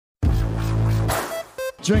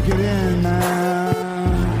Drink it in, man.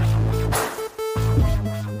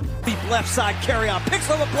 Deep left side carry on.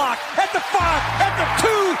 Picks on the block. At the 5. At the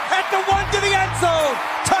 2. At the 1 to the end zone.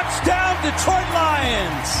 Touchdown, Detroit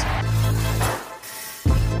Lions.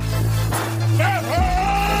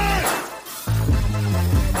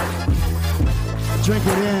 Drink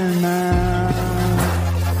it in, man.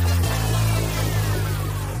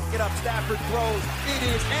 Get up, Stafford throws. It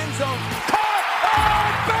is end zone. Caught! Oh,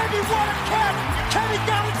 baby, what a catch! Kenny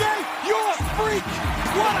Galladay, you're a freak!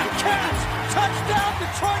 What a catch! Touchdown,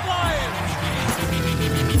 Detroit Lions!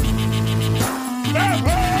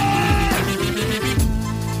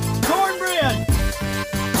 Cornbread!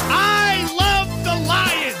 I love the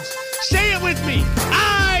Lions! Say it with me!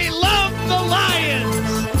 I love the Lions!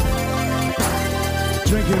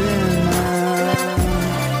 Drink it in, man.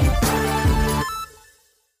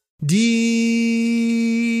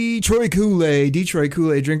 Detroit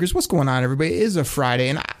Kool-Aid drinkers. What's going on, everybody? It is a Friday,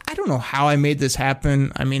 and I don't know how I made this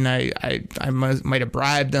happen. I mean, I might have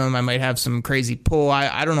bribed them. I might have some crazy pull.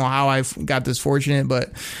 I don't know how I got this fortunate,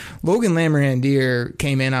 but Logan Lamorandier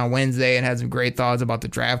came in on Wednesday and had some great thoughts about the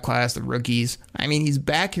draft class, the rookies. I mean, he's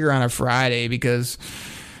back here on a Friday because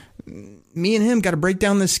me and him got to break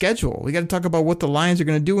down this schedule. We got to talk about what the Lions are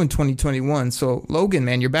going to do in 2021. So, Logan,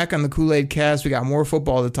 man, you're back on the Kool-Aid cast. We got more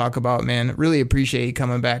football to talk about, man. Really appreciate you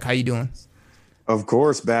coming back. How you doing? Of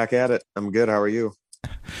course, back at it. I'm good. How are you?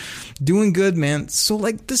 Doing good, man. So,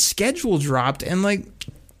 like, the schedule dropped, and, like,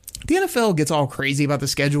 the NFL gets all crazy about the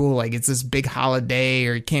schedule, like it's this big holiday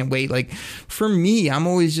or you can't wait. Like for me, I'm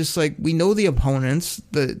always just like, we know the opponents,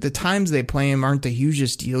 the times they play them aren't the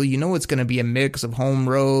hugest deal. You know, it's going to be a mix of home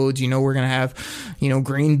roads. You know, we're going to have,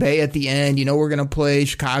 Green Bay at the end. You know, we're going to play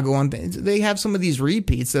Chicago on. They have some of these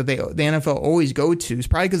repeats that the NFL always go to. It's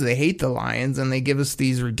probably because they hate the Lions and they give us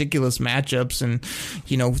these ridiculous matchups and,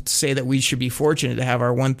 say that we should be fortunate to have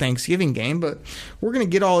our one Thanksgiving game. But we're going to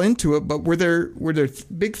get all into it. But were there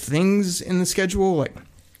big things in the schedule, like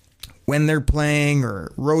when they're playing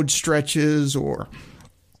or road stretches, or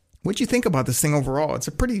what'd you think about this thing overall? It's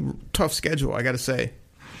a pretty tough schedule, I gotta say.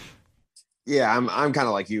 Yeah, I'm kind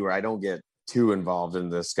of like you, where I don't get too involved in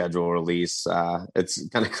the schedule release. It's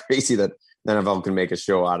kind of crazy that the NFL can make a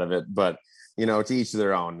show out of it, but to each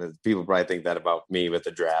their own. People probably think that about me with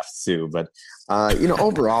the drafts too, but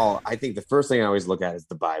overall, I think the first thing I always look at is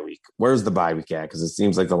the bye week. Where's the bye week at? Because it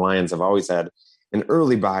seems like the Lions have always had an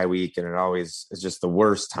early bye week, and it always is just the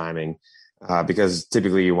worst timing because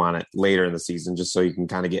typically you want it later in the season just so you can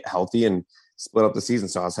kind of get healthy and split up the season.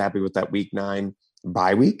 So I was happy with that week 9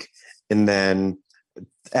 bye week. And then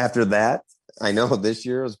after that, I know this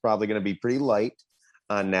year is probably going to be pretty light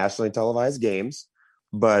on nationally televised games,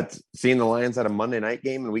 but seeing the Lions had a Monday night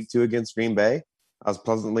game in week 2 against Green Bay, I was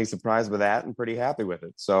pleasantly surprised with that and pretty happy with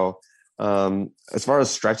it. So as far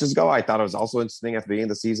as stretches go, I thought it was also interesting at the beginning of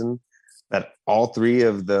the season that all 3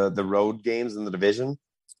 of the road games in the division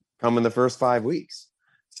come in the first 5 weeks.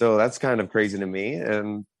 So that's kind of crazy to me.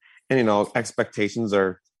 And expectations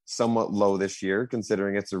are somewhat low this year,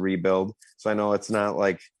 considering it's a rebuild. So I know it's not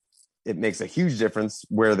like it makes a huge difference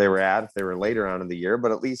where they were at if they were later on in the year,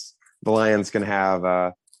 but at least the Lions can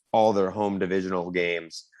have all their home divisional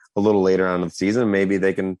games a little later on in the season. Maybe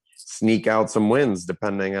they can sneak out some wins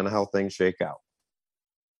depending on how things shake out.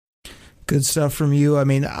 Good stuff from you. I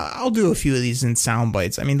mean, I'll do a few of these in sound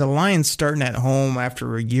bites. I mean, the Lions starting at home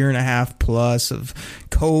after a year and a half plus of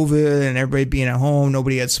COVID and everybody being at home,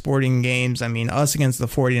 nobody had sporting games. I mean, us against the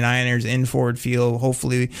 49ers in Ford Field,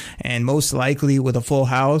 hopefully, and most likely with a full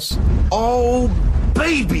house. Oh,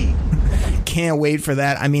 baby. Can't wait for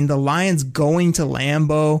that. I mean, the Lions going to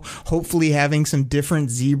Lambeau, hopefully having some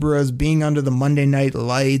different zebras, being under the Monday night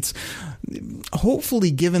lights,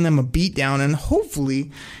 hopefully giving them a beatdown, and hopefully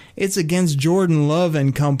it's against Jordan Love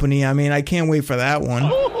and company. I mean, I can't wait for that one.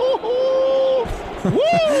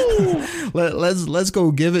 Let's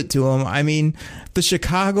go give it to them. I mean, the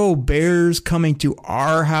Chicago Bears coming to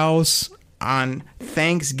our house on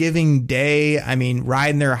Thanksgiving Day. I mean,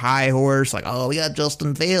 riding their high horse, like, oh, we got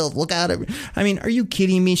Justin Fields. Look out. I mean, are you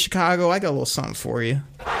kidding me, Chicago? I got a little something for you.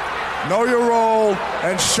 Know your role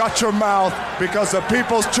and shut your mouth because the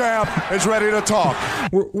people's champ is ready to talk.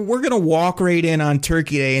 We're going to walk right in on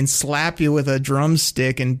Turkey Day and slap you with a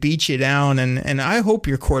drumstick and beat you down. And I hope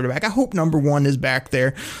your quarterback, I hope number 1 is back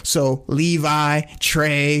there. So Levi,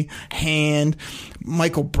 Trey, Hand,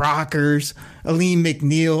 Michael Brockers, Aleem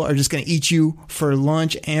McNeil are just going to eat you for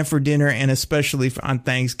lunch and for dinner and especially on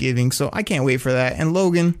Thanksgiving. So I can't wait for that. And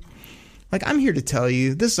Logan, like, I'm here to tell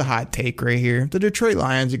you, this is a hot take right here. The Detroit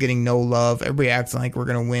Lions are getting no love. Everybody acts like we're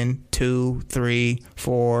going to win 2, 3,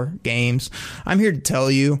 4 games. I'm here to tell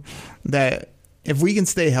you that if we can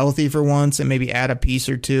stay healthy for once and maybe add a piece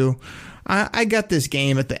or two, I got this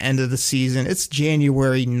game at the end of the season. It's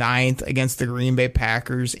January 9th against the Green Bay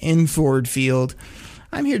Packers in Ford Field.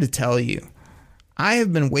 I'm here to tell you, I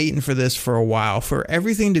have been waiting for this for a while, for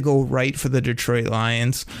everything to go right for the Detroit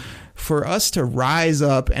Lions, for us to rise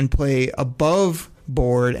up and play above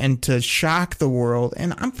board and to shock the world.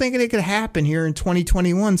 And I'm thinking it could happen here in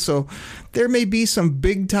 2021. So there may be some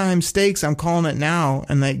big time stakes. I'm calling it now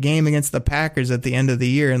in that game against the Packers at the end of the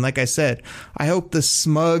year. And like I said, I hope the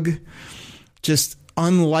smug, just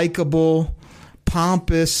unlikable,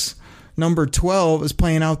 pompous number 12 is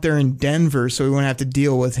playing out there in Denver, so we won't have to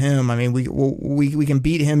deal with him. I mean, we can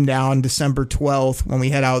beat him down December 12th when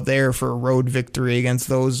we head out there for a road victory against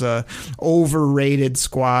those overrated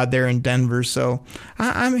squad there in Denver. So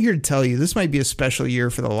I'm here to tell you, this might be a special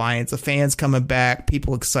year for the Lions. The fans coming back,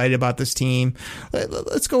 people excited about this team.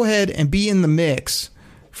 Let's go ahead and be in the mix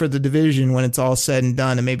for the division when it's all said and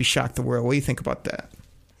done and maybe shock the world. What do you think about that?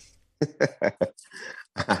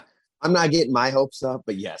 I'm not getting my hopes up,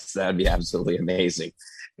 but yes, that'd be absolutely amazing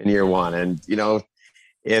in year one. And, you know,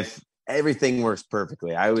 if everything works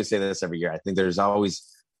perfectly, I always say this every year. I think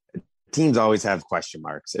teams always have question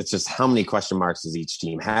marks. It's just how many question marks does each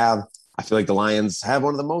team have? I feel like the Lions have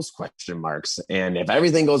one of the most question marks. And if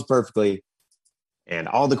everything goes perfectly and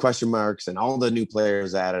all the question marks and all the new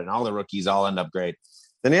players added and all the rookies all end up great,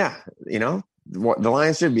 then yeah, you know, the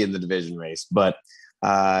Lions should be in the division race. But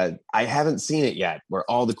I haven't seen it yet where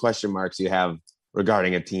all the question marks you have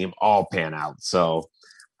regarding a team all pan out. So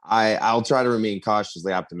I'll try to remain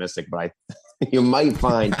cautiously optimistic, but you might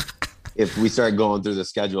find if we start going through the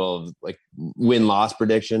schedule of like win-loss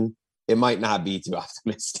prediction, it might not be too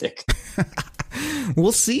optimistic.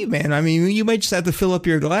 We'll see, man. I mean, you might just have to fill up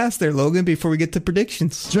your glass there, Logan, before we get to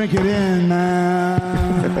predictions. Drink it in,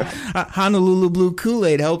 man. Honolulu Blue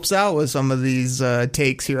Kool-Aid helps out with some of these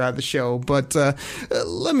takes here on the show. But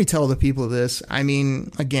let me tell the people this. I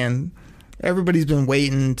mean, again, everybody's been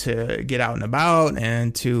waiting to get out and about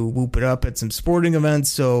and to whoop it up at some sporting events.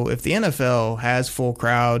 So if the NFL has full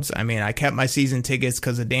crowds, I mean, I kept my season tickets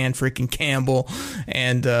because of Dan freaking Campbell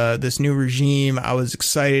and this new regime. I was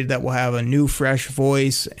excited that we'll have a new fresh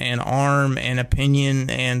voice and arm and opinion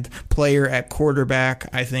and player at quarterback.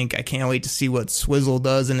 I can't wait to see what Swizzle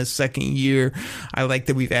does in his second year. I like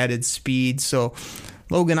that we've added speed. So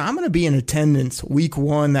Logan, I'm going to be in attendance week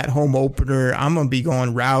one, that home opener. I'm going to be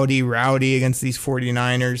going rowdy against these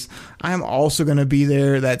 49ers. I'm also going to be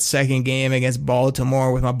there that second game against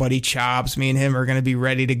Baltimore with my buddy Chops. Me and him are going to be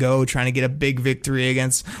ready to go, trying to get a big victory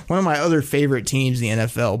against one of my other favorite teams in the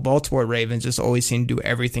NFL. Baltimore Ravens just always seem to do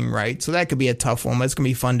everything right. So that could be a tough one, but it's going to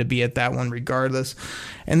be fun to be at that one regardless.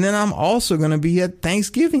 And then I'm also going to be at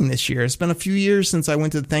Thanksgiving this year. It's been a few years since I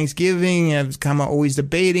went to Thanksgiving. I was kind of always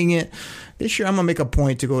debating it. This year, I'm going to make a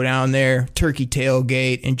point to go down there, turkey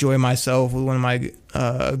tailgate, enjoy myself with one of my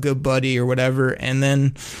good buddy or whatever, and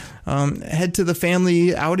then head to the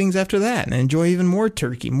family outings after that and enjoy even more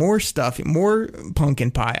turkey, more stuffing, more pumpkin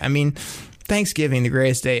pie. I mean, Thanksgiving, the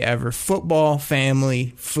greatest day ever. Football,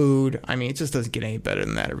 family, food. I mean, it just doesn't get any better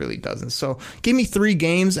than that. It really doesn't. So give me 3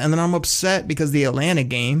 games, and then I'm upset because the Atlanta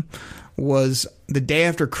game was the day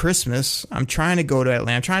after Christmas. I'm trying to go to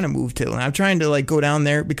Atlanta. I'm trying to move to Atlanta. I'm trying to go down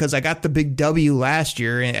there because I got the big W last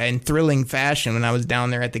year in thrilling fashion when I was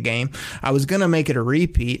down there at the game. I was going to make it a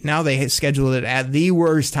repeat. Now they scheduled it at the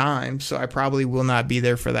worst time, so I probably will not be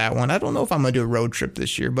there for that one. I don't know if I'm going to do a road trip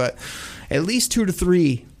this year, but at least 2 to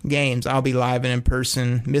 3 games I'll be live and in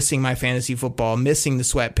person, missing my fantasy football, missing the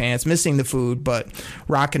sweatpants, missing the food, but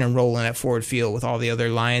rocking and rolling at Ford Field with all the other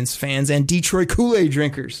Lions fans and Detroit Kool-Aid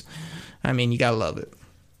drinkers. I mean, you got to love it.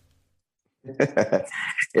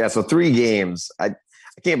 Yeah, so 3 games. I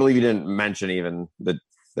can't believe you didn't mention even the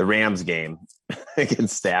Rams game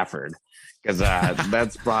against Stafford, because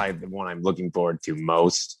that's probably the one I'm looking forward to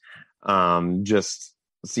most. Just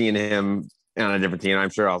seeing him on a different team.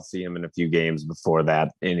 I'm sure I'll see him in a few games before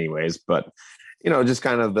that anyways. But, you know, just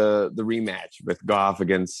kind of the rematch with Goff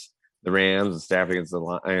against the Rams and Stafford against the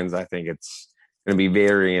Lions. I think it's going to be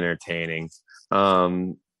very entertaining.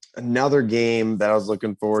 Another game that I was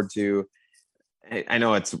looking forward to, I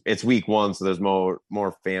know it's week 1, so there's more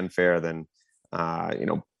fanfare than,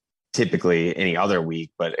 typically any other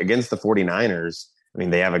week, but against the 49ers, I mean,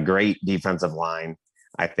 they have a great defensive line.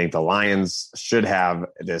 I think the Lions should have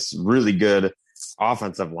this really good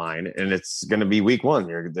offensive line, and it's going to be week 1.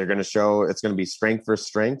 They're going to show it's going to be strength for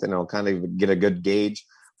strength, and it'll kind of get a good gauge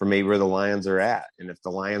for maybe where the Lions are at. And if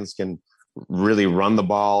the Lions can really run the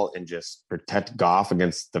ball and just protect Goff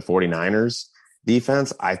against the 49ers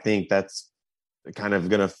defense, I think that's kind of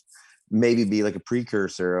going to maybe be like a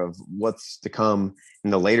precursor of what's to come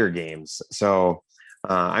in the later games. So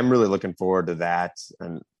I'm really looking forward to that.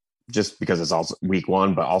 And just because it's also week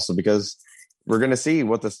 1, but also because we're going to see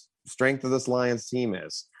what the strength of this Lions team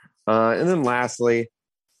is. And then lastly,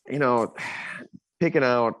 picking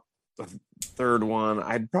out the third one,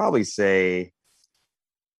 I'd probably say,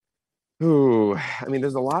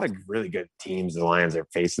 there's a lot of really good teams the Lions are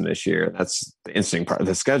facing this year. That's the interesting part.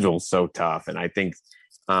 The schedule is so tough. And I think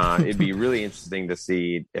it'd be really interesting to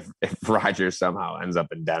see if Rodgers somehow ends up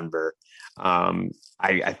in Denver.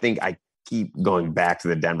 I think I keep going back to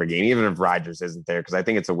the Denver game, even if Rodgers isn't there, because I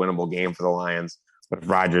think it's a winnable game for the Lions. But if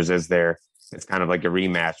Rodgers is there, it's kind of like a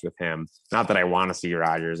rematch with him. Not that I want to see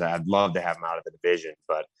Rodgers. I'd love to have him out of the division,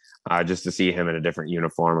 but just to see him in a different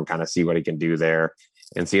uniform and kind of see what he can do there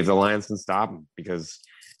and see if the Lions can stop him, because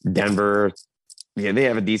Denver, they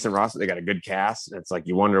have a decent roster. They got a good cast. It's like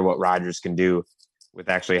you wonder what Rodgers can do with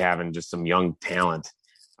actually having just some young talent,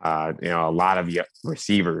 a lot of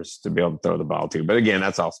receivers to be able to throw the ball to. But again,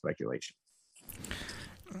 that's all speculation.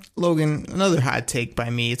 Logan, another hot take by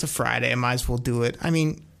me. It's a Friday. I might as well do it.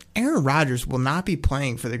 Aaron Rodgers will not be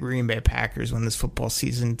playing for the Green Bay Packers when this football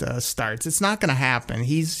season starts. It's not going to happen.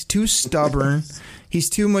 He's too stubborn. He's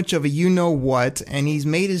too much of a you-know-what, and he's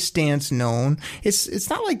made his stance known. It's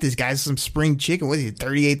not like this guy's some spring chicken. What is he,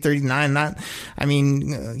 38, 39?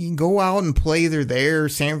 You can go out and play either there,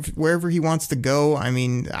 wherever he wants to go.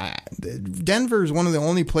 Denver is one of the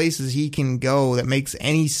only places he can go that makes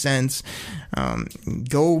any sense.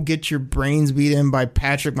 Go get your brains beat in by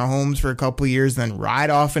Patrick Mahomes for a couple of years, then ride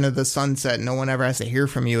off into the sunset. No one ever has to hear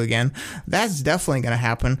from you again. That's definitely going to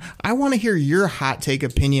happen. I want to hear your hot take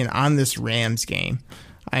opinion on this Rams game.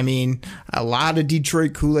 A lot of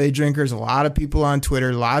Detroit Kool-Aid drinkers, a lot of people on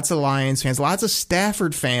Twitter, lots of Lions fans, lots of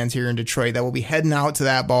Stafford fans here in Detroit that will be heading out to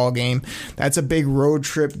that ball game. That's a big road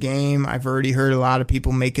trip game. I've already heard a lot of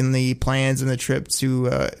people making the plans and the trip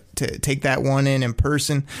to take that one in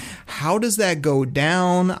person. How does that go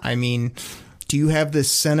down? Do you have this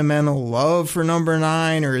sentimental love for number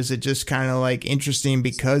 9, or is it just kind of like interesting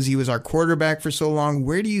because he was our quarterback for so long?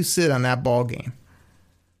 Where do you sit on that ball game?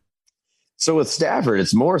 So with Stafford,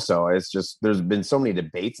 it's more so. It's just there's been so many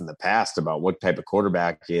debates in the past about what type of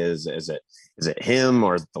quarterback is. Is it him,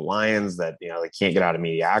 or is it the Lions that they can't get out of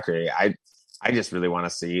mediocrity? I just really want to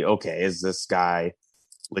see, okay, is this guy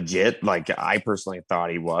legit, like I personally thought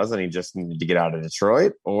he was, and he just needed to get out of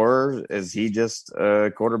Detroit, or is he just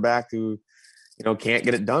a quarterback who can't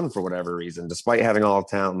get it done for whatever reason, despite having all the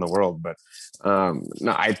talent in the world? But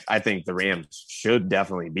no, I think the Rams should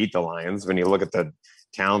definitely beat the Lions. When you look at the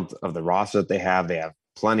talent of the roster that they have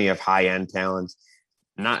plenty of high-end talent.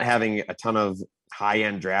 Not having a ton of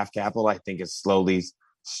high-end draft capital, I think, has slowly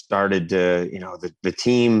started to, the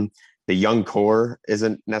team, the young core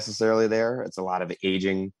isn't necessarily there. It's a lot of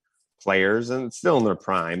aging players, and it's still in their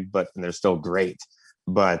prime, and they're still great.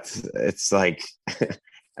 But it's like at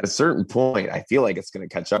a certain point, I feel like it's going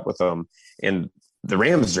to catch up with them. And the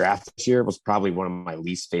Rams draft this year was probably one of my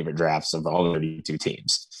least favorite drafts of all 32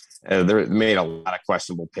 teams. They made a lot of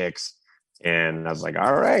questionable picks, and I was like,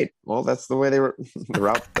 all right, well, that's the way the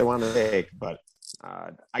route they want to take. But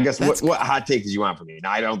I guess what hot take did you want from me?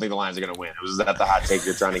 Now, I don't think the Lions are going to win. Was that the hot take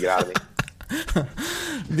you're trying to get out of me?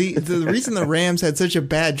 The reason the Rams had such a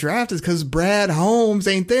bad draft is because Brad Holmes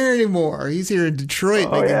ain't there anymore. He's here in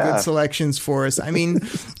Detroit making good selections for us. I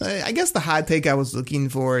guess the hot take I was looking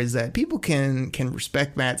for is that people can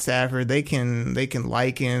respect Matt Stafford. They can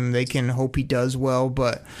like him. They can hope he does well.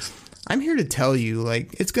 But I'm here to tell you,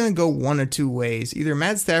 it's going to go one or two ways. Either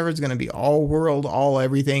Matt Stafford's going to be all world, all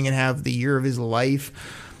everything, and have the year of his life,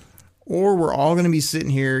 or we're all going to be sitting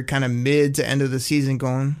here kind of mid to end of the season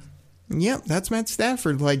going, yep, that's Matt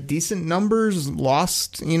Stafford. Decent numbers,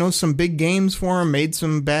 lost, some big games for him, made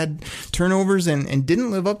some bad turnovers, and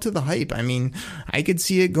didn't live up to the hype. I could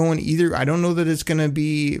see it going either. I don't know that it's going to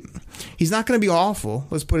be, he's not going to be awful,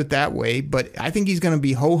 let's put it that way, but I think he's going to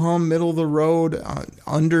be ho-hum, middle of the road,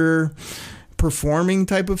 underperforming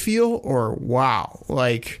type of feel, or wow,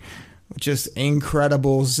 just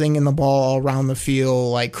incredible, singing the ball all around the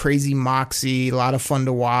field, crazy moxie, a lot of fun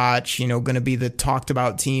to watch, going to be the talked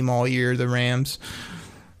about team all year, the Rams.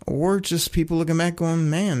 Or just people looking back going,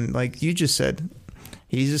 man, like you just said,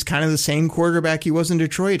 he's just kind of the same quarterback he was in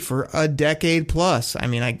Detroit for a decade plus.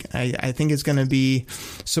 I think it's going to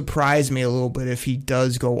surprise me a little bit if he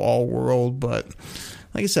does go all world, but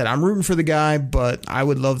like I said, I'm rooting for the guy, but I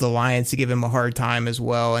would love the Lions to give him a hard time as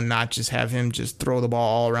well and not just have him just throw the ball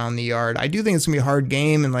all around the yard. I do think it's going to be a hard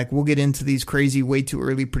game, and like we'll get into these crazy, way too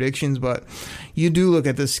early predictions, but you do look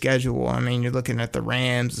at the schedule. I mean, you're looking at the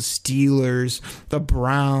Rams, the Steelers, the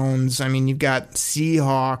Browns. I mean, you've got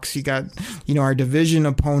Seahawks. You got, our division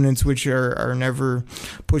opponents, which are never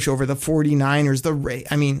push over the 49ers.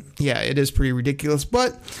 I mean, yeah, it is pretty ridiculous,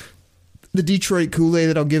 but the Detroit Kool-Aid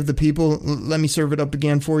that I'll give the people, let me serve it up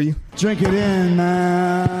again for you. Drink it in,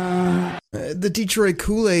 man. The Detroit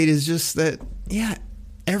Kool-Aid is just that, yeah,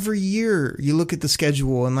 every year you look at the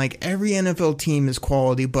schedule and like every NFL team is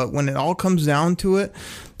quality, but when it all comes down to it,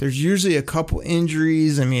 there's usually a couple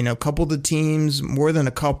injuries. I mean, a couple of the teams, more than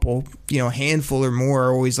a couple, a handful or more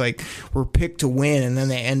are always like, we're picked to win, and then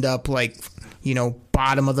they end up like,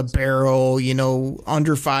 bottom of the barrel,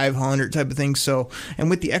 under 500 type of thing. So, and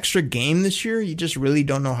with the extra game this year, you just really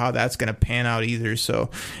don't know how that's going to pan out either.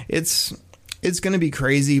 So it's going to be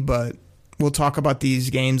crazy, but we'll talk about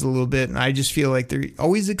these games a little bit. And I just feel like they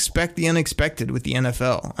always expect the unexpected with the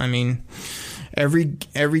NFL. I mean, every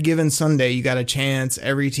given Sunday, you got a chance.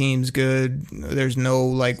 Every team's good. There's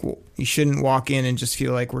no you shouldn't walk in and just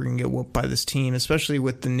feel like we're going to get whooped by this team, especially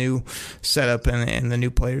with the new setup and the new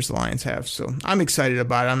players the Lions have. So I'm excited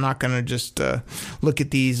about it. I'm not going to just look at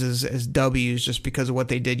these as W's just because of what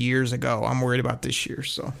they did years ago. I'm worried about this year.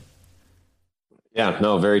 So. Yeah,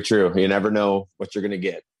 no, very true. You never know what you're going to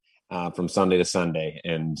get from Sunday to Sunday.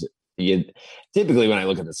 And typically when I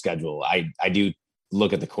look at the schedule, I do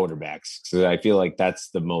look at the quarterbacks. So I feel like that's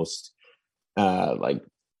the most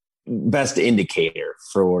best indicator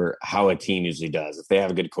for how a team usually does. If they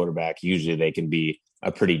have a good quarterback, usually they can be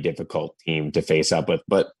a pretty difficult team to face up with.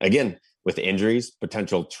 But again, with injuries,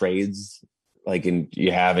 potential trades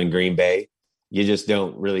you have in Green Bay, you just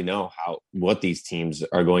don't really know what these teams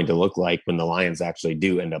are going to look like when the Lions actually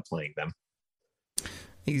do end up playing them.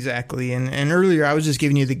 Exactly. And earlier I was just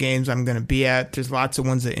giving you the games I'm going to be at. There's lots of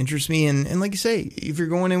ones that interest me. And like you say, if you're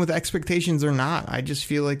going in with expectations or not, I just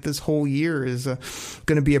feel like this whole year is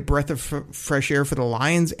going to be a breath of fresh air for the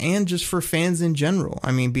Lions and just for fans in general.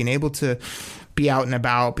 I mean, being able to be out and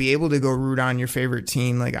about, be able to go root on your favorite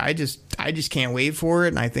team. I just can't wait for it.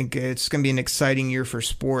 And I think it's going to be an exciting year for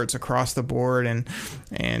sports across the board.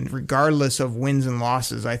 And regardless of wins and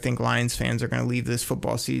losses, I think Lions fans are going to leave this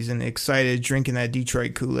football season excited, drinking that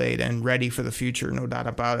Detroit Kool-Aid and ready for the future. No doubt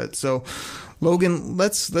about it. So Logan,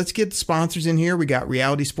 let's get the sponsors in here. We got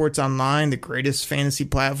Reality Sports Online, the greatest fantasy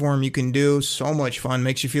platform you can do. So much fun.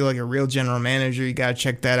 Makes you feel like a real general manager. You got to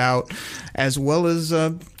check that out, as well as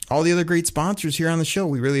all the other great sponsors here on the show.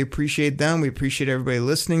 We really appreciate them. We appreciate everybody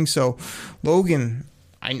listening. So, Logan,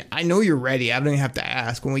 I know you're ready. I don't even have to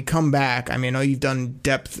ask. When we come back, I mean, I know you've done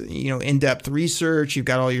in-depth research. You've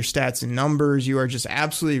got all your stats and numbers. You are just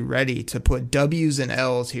absolutely ready to put W's and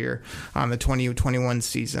L's here on the 2021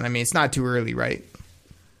 season. I mean, it's not too early, right?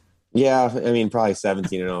 Yeah, I mean, probably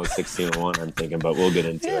 17-0, 16-1. I'm thinking, but we'll get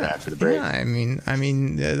into it after the break. Yeah, I mean,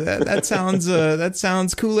 that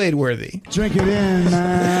sounds Kool-Aid worthy. Drink it in,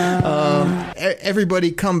 man.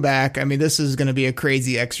 Everybody, come back. I mean, this is going to be a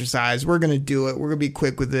crazy exercise. We're going to do it. We're going to be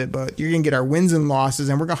quick with it, but you're going to get our wins and losses,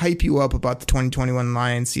 and we're going to hype you up about the 2021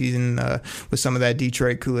 Lions season with some of that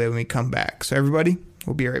Detroit Kool-Aid when we come back. So, everybody,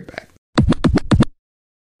 we'll be right back.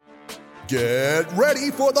 Get ready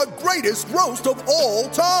for the greatest roast of all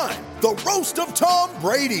time, the Roast of Tom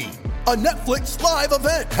Brady, a Netflix live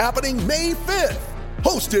event happening May 5th.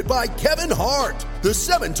 Hosted by Kevin Hart, the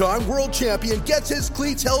 7-time world champion gets his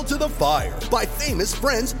cleats held to the fire by famous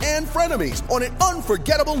friends and frenemies on an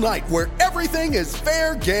unforgettable night where everything is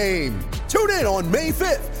fair game. Tune in on May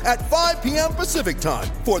 5th at 5 p.m. Pacific time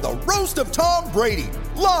for the Roast of Tom Brady,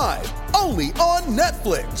 live only on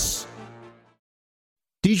Netflix.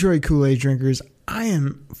 Detroit Kool-Aid drinkers, I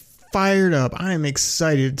am fired up. I am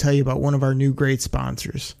excited to tell you about one of our new great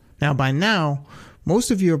sponsors. Now, by now,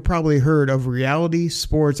 most of you have probably heard of Reality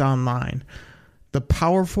Sports Online, the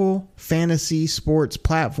powerful fantasy sports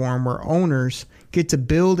platform where owners get to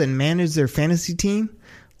build and manage their fantasy team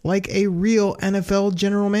like a real NFL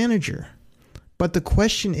general manager. But the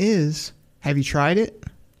question is, have you tried it?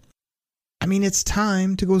 I mean, it's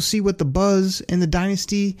time to go see what the buzz in the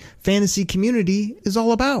Dynasty fantasy community is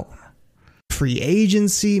all about. Free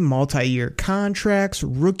agency, multi-year contracts,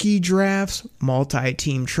 rookie drafts,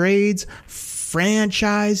 multi-team trades,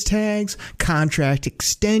 franchise tags, contract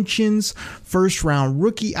extensions, first-round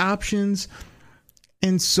rookie options,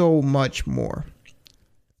 and so much more.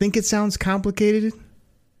 Think it sounds complicated?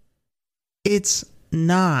 It's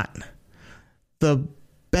not. The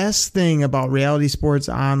best thing about Reality Sports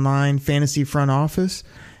Online Fantasy Front Office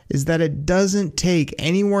is that it doesn't take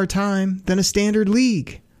any more time than a standard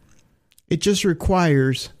league. It just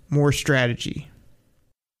requires more strategy.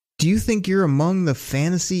 Do you think you're among the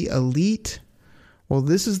fantasy elite? Well,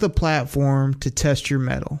 this is the platform to test your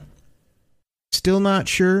mettle. Still not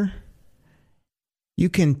sure? You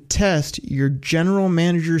can test your general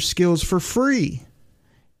manager skills for free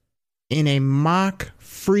in a mock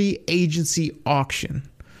free agency auction.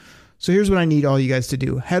 So here's what I need all you guys to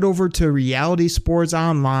do. Head over to Reality Sports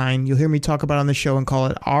Online. You'll hear me talk about it on the show and call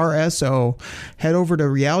it RSO. Head over to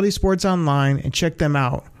Reality Sports Online and check them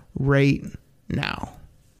out right now.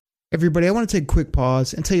 Everybody, I want to take a quick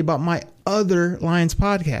pause and tell you about my other Lions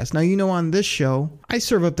podcast. Now, you know, on this show, I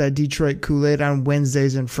serve up that Detroit Kool-Aid on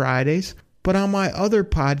Wednesdays and Fridays. But on my other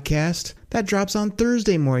podcast, that drops on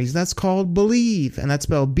Thursday mornings. That's called Believe, and that's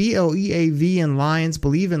spelled B-L-E-A-V in Lions.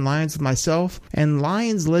 Believe in Lions with myself and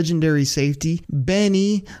Lions legendary safety,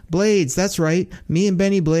 Benny Blades. That's right, me and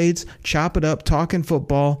Benny Blades chop it up talking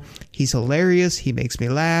football. He's hilarious. He makes me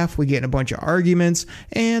laugh. We get in a bunch of arguments,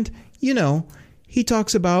 and, you know, he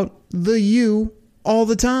talks about the U all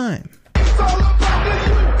the time. It's all about the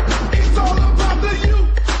U. It's all about the U.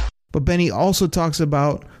 But Benny also talks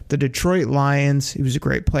about the Detroit Lions. He was a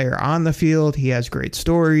great player on the field. He has great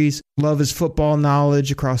stories. Love his football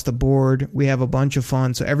knowledge across the board. We have a bunch of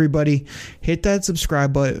fun. So everybody hit that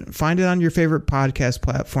subscribe button. Find it on your favorite podcast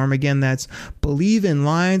platform. Again, that's Believe in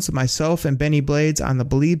Lions, myself and Benny Blades on the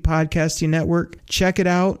Believe Podcasting Network. Check it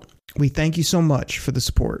out. We thank you so much for the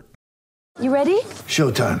support. You ready?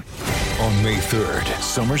 Showtime. On May 3rd,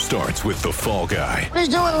 summer starts with The Fall Guy. Let's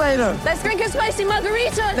do it later. Let's drink a spicy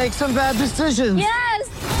margarita. Make some bad decisions. Yes.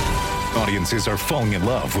 Audiences are falling in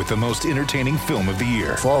love with the most entertaining film of the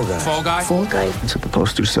year. Fall Guy. Fall Guy? Fall Guy. That's what the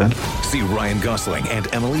poster said. See Ryan Gosling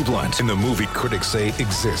and Emily Blunt in the movie critics say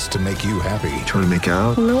exists to make you happy. Trying to make it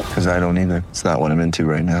out? Nope. Because I don't either. It's not what I'm into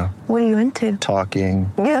right now. What are you into?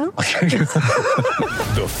 Talking. Yeah.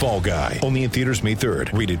 The Fall Guy. Only in theaters May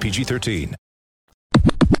 3rd. Rated PG-13.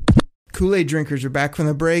 Kool-Aid drinkers are back from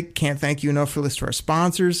the break. Can't thank you enough for listening to our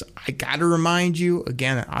sponsors. I got to remind you,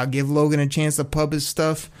 again, I'll give Logan a chance to pub his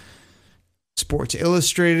stuff. Sports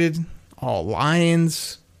Illustrated, All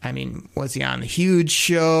Lions. I mean, was he on The Huge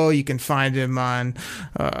Show? You can find him on,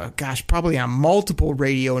 probably on multiple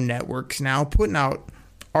radio networks now, putting out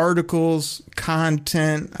articles,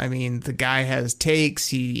 content. I mean, the guy has takes.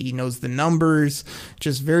 He knows the numbers.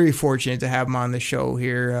 Just very fortunate to have him on the show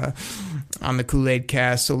here on the Kool-Aid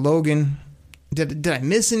Cast. So, Logan, did I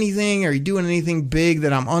miss anything? Are you doing anything big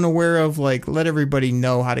that I'm unaware of? Like, let everybody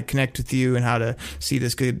know how to connect with you and how to see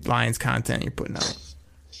this good Lions content you're putting out.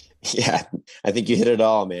 Yeah, I think you hit it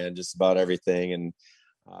all, man. Just about everything. And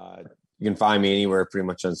you can find me anywhere pretty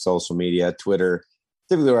much on social media, Twitter,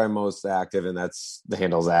 typically where I'm most active, and that's the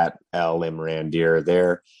handle's at @LMrandier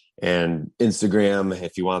there. And Instagram,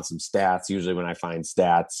 if you want some stats, usually when I find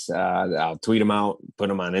stats, I'll tweet them out, put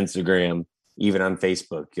them on Instagram, even on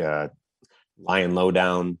Facebook. Lion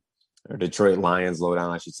Lowdown, or Detroit Lions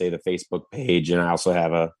Lowdown, I should say, the Facebook page. And I also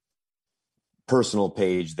have a personal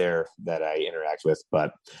page there that I interact with.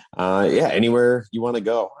 But anywhere you want to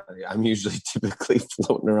go, I'm usually typically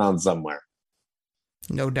floating around somewhere.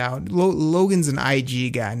 No doubt. Logan's an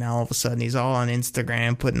IG guy now. All of a sudden, he's all on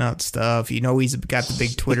Instagram putting out stuff. You know, he's got the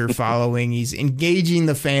big Twitter following. He's engaging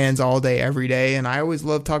the fans all day, every day. And I always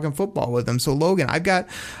love talking football with him. So, Logan, I got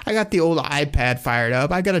the old iPad fired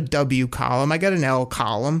up. I got a W column. I got an L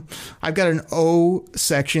column. I've got an O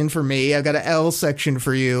section for me. I've got an L section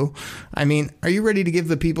for you. I mean, are you ready to give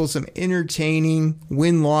the people some entertaining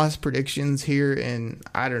win-loss predictions here in,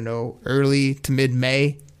 I don't know, early to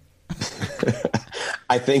mid-May?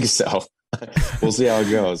 I think so. We'll see how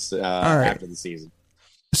it goes after the season.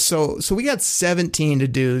 So we got 17 to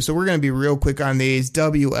do. So we're going to be real quick on these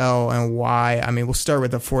W, L, and Y. I mean, we'll start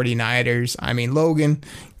with the 49ers. I mean, Logan,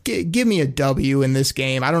 give me a W in this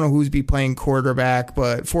game. I don't know who's be playing quarterback,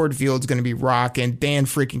 but Ford Field's going to be rocking. Dan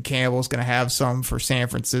freaking Campbell's going to have some for San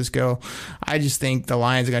Francisco. I just think the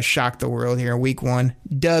Lions are going to shock the world here in week 1.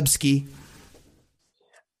 Dubsky.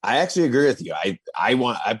 I actually agree with you.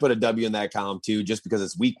 I put a W in that column too, just because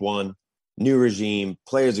it's week 1, new regime,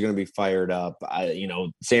 players are going to be fired up.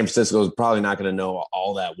 San Francisco is probably not going to know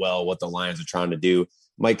all that well what the Lions are trying to do.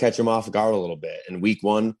 Might catch them off guard a little bit. In week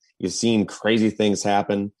 1, you've seen crazy things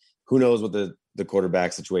happen. Who knows what the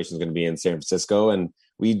quarterback situation is going to be in San Francisco? And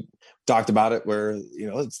we talked about it where,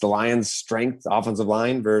 it's the Lions' strength, offensive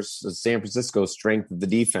line, versus San Francisco's strength of the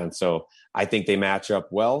defense. So I think they match up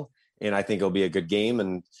well. And I think it'll be a good game.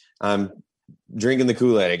 And I'm drinking the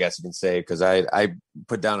Kool-Aid, I guess you can say, because I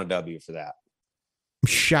put down a W for that.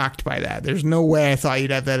 shocked by that. There's no way I thought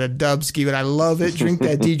you'd have that at Dubsky, but I love it. Drink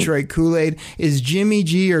that Detroit Kool-Aid. Is Jimmy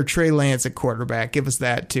G or Trey Lance at quarterback? Give us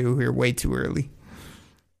that too. We're way too early.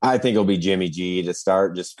 I think it'll be Jimmy G to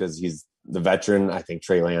start just because he's the veteran. I think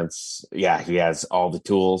Trey Lance, he has all the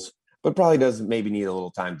tools, but probably does maybe need a little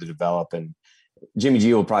time to develop. And Jimmy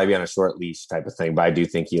G will probably be on a short leash type of thing, but I do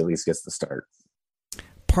think he at least gets the start.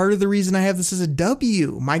 Part of the reason I have this as a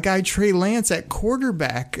W, my guy Trey Lance at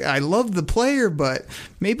quarterback. I love the player, but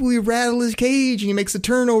maybe we rattle his cage and he makes a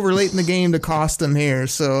turnover late in the game to cost him here.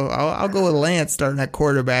 So I'll go with Lance starting at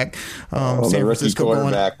quarterback. San Francisco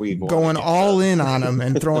going all in on him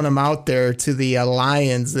and throwing him out there to the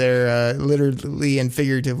Lions there, literally and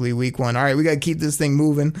figuratively week 1. All right, we got to keep this thing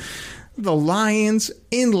moving. The Lions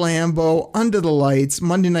in Lambeau, under the lights,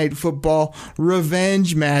 Monday Night Football,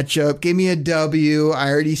 revenge matchup. Give me a W. I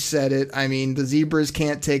already said it. I mean, the Zebras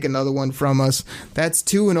can't take another one from us. That's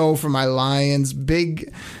 2-0 for my Lions.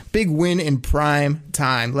 Big win in prime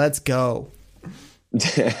time. Let's go.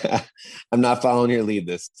 I'm not following your lead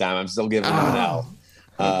this time. I'm still giving them an L.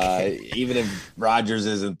 Okay. Even if Rodgers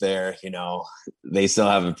isn't there, they still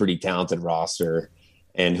have a pretty talented roster.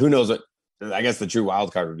 And who knows what, I guess the true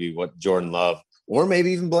wild card would be what Jordan Love, or maybe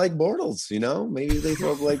even Blake Bortles, maybe they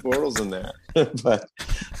throw Blake Bortles in there. But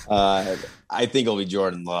I think it'll be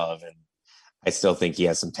Jordan Love, and I still think he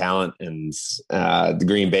has some talent. And the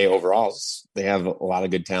Green Bay overall, they have a lot of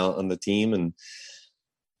good talent on the team, and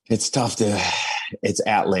it's tough it's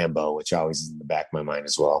at Lambeau, which always is in the back of my mind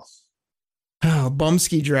as well. Oh,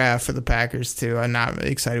 Bumsky draft for the Packers, too. I'm not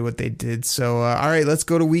really excited what they did. So, all right, let's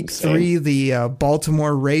go to week 3, the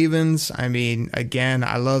Baltimore Ravens. I mean, again,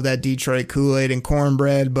 I love that Detroit Kool-Aid and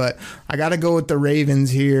cornbread, but I got to go with the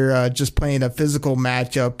Ravens here, just playing a physical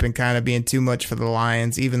matchup and kind of being too much for the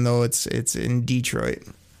Lions, even though it's in Detroit.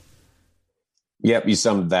 Yep, you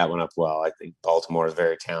summed that one up well. I think Baltimore is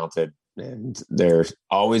very talented, and they're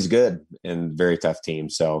always good and very tough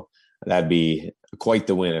team. So that'd be quite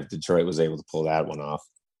the win if Detroit was able to pull that one off.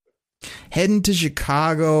 Heading to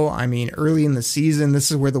Chicago, I mean, early in the season,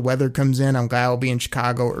 this is where the weather comes in. I'm glad I'll be in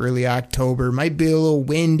Chicago early October. Might be a little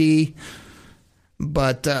windy,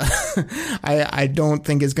 but I don't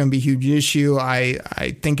think it's going to be a huge issue. I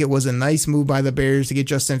think it was a nice move by the Bears to get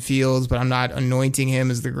Justin Fields, but I'm not anointing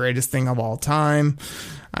him as the greatest thing of all time.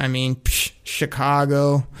 I mean,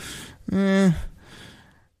 Chicago,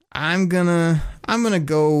 I'm gonna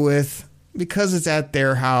go with, because it's at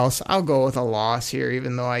their house, I'll go with a loss here,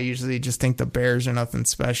 even though I usually just think the Bears are nothing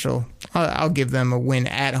special. I'll give them a win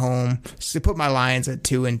at home to put my Lions at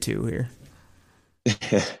 2-2 here.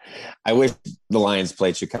 I wish the Lions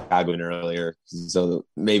played Chicago earlier, so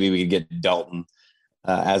maybe we could get Dalton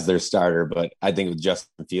as their starter. But I think with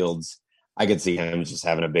Justin Fields, I could see him just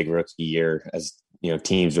having a big rookie year as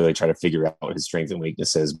teams really try to figure out his strengths and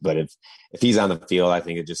weaknesses. But if he's on the field, I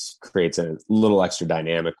think it just creates a little extra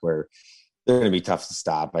dynamic where they're going to be tough to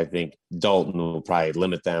stop. I think Dalton will probably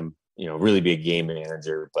limit them, really be a game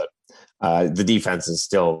manager. But the defense is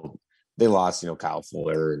still, they lost, Kyle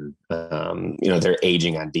Fuller, and, they're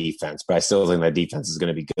aging on defense. But I still think that defense is going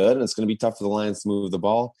to be good, and it's going to be tough for the Lions to move the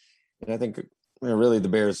ball. And I think really the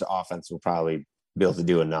Bears offense will probably be able to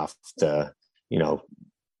do enough to,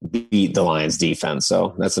 beat the Lions defense.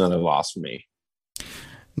 So that's another loss for me.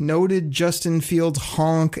 Noted Justin Fields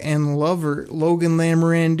honk and lover Logan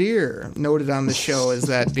Lamorandier, noted on the show as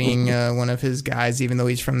that being one of his guys, even though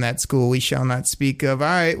he's from that school we shall not speak of. All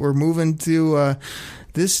right, we're moving to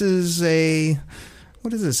this is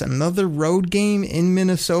another road game in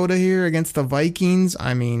Minnesota here against the Vikings.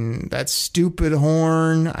 I mean, that stupid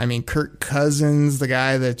horn. I mean, Kirk Cousins, the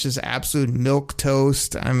guy that's just absolute milk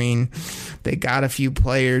toast. I mean, they got a few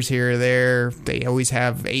players here or there. They always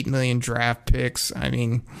have 8 million draft picks. I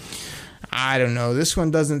mean, I don't know. This one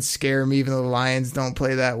doesn't scare me, even though the Lions don't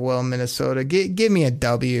play that well in Minnesota. Give me a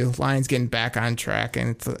W. Lions getting back on track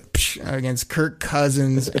and against Kirk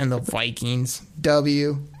Cousins and the Vikings.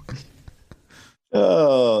 W.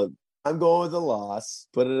 Oh, I'm going with a loss.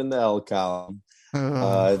 Put it in the L column.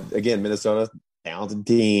 Again, Minnesota, talented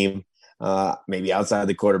team. Maybe outside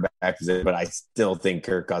the quarterback position, but I still think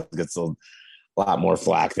Kirk Cousins gets a lot more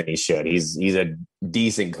flack than he should. He's a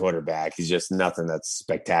decent quarterback. He's just nothing that's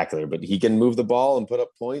spectacular, but he can move the ball and put up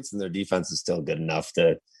points, and their defense is still good enough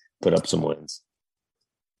to put up some wins.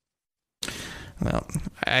 Well,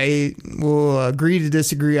 I we'll agree to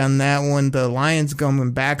disagree on that one. The Lions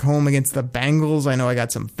coming back home against the Bengals. I know I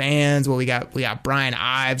got some fans. Well, we got Brian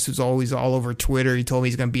Ives, who's always all over Twitter. He told me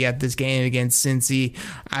he's going to be at this game against Cincy.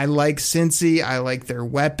 I like Cincy. I like their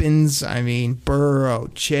weapons. I mean, Burrow,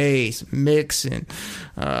 Chase, Mixon,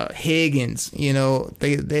 Higgins. You know,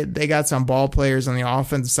 they got some ball players on the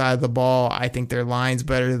offensive side of the ball. I think their line's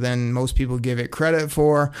better than most people give it credit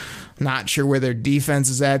for. Not sure where their defense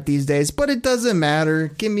is at these days, but it doesn't matter.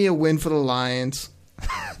 Give me a win for the Lions.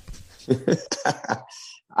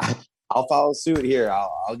 I'll follow suit here.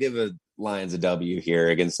 I'll give the Lions a W here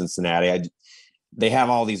against Cincinnati. They have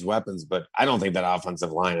all these weapons, but I don't think that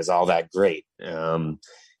offensive line is all that great.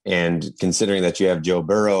 And considering that you have Joe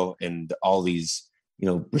Burrow and all these,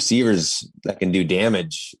 receivers that can do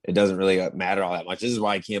damage, it doesn't really matter all that much. This is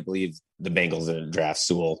why I can't believe the Bengals didn't draft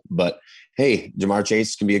Sewell. But hey, Jamar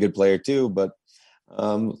Chase can be a good player too. But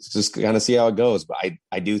let's just kind of see how it goes. But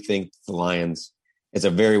I do think the Lions, it's a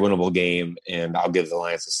very winnable game, and I'll give the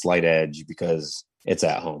Lions a slight edge because it's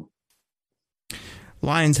at home.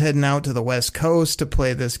 Lions heading out to the West Coast to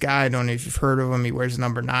play this guy. I don't know if you've heard of him. He wears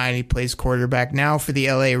number 9. He plays quarterback now for the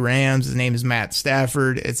LA Rams. His name is Matt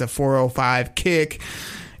Stafford. It's a 405 kick.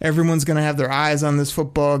 Everyone's going to have their eyes on this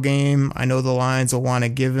football game. I know the Lions will want to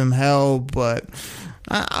give him hell, but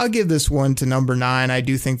I'll give this one to number 9. I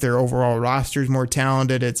do think their overall roster is more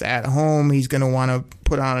talented. It's at home. He's going to want to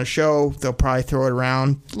put on a show. They'll probably throw it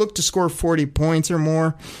around. Look to score 40 points or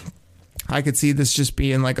more. I could see this just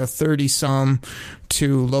being like a 30-some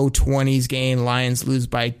to low 20s game. Lions lose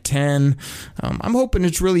by 10. I'm hoping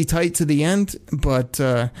it's really tight to the end, but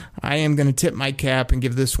I am going to tip my cap and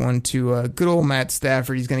give this one to good old Matt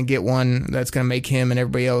Stafford. He's going to get one that's going to make him and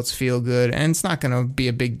everybody else feel good, and it's not going to be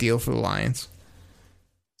a big deal for the Lions.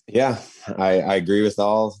 Yeah, I agree with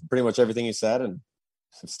pretty much everything you said, and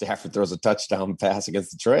if Stafford throws a touchdown pass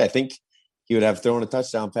against Detroit, I think he would have thrown a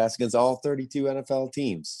touchdown pass against all 32 NFL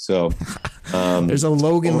teams. So there's a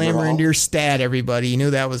Logan Lamorandier stat, everybody. You knew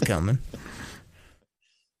that was coming.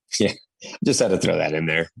 Yeah, just had to throw that in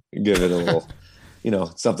there. Give it a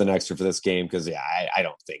little, something extra for this game because, I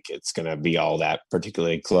don't think it's going to be all that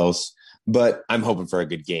particularly close. But I'm hoping for a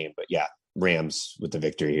good game. But, yeah, Rams with the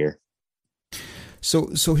victory here.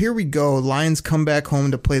 So here we go. Lions come back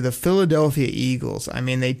home to play the Philadelphia Eagles. I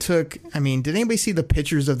mean, did anybody see the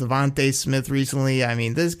pictures of Devontae Smith recently? I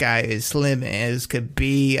mean, this guy is slim as could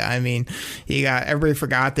be. I mean, everybody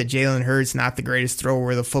forgot that Jalen Hurts not the greatest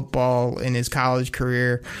thrower of the football in his college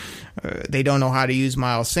career. They don't know how to use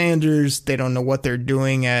Miles Sanders. They don't know what they're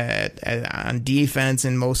doing on defense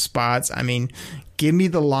in most spots. I mean, give me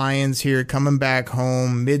the Lions here coming back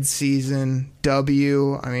home, mid-season,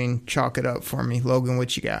 W. I mean, chalk it up for me. Logan,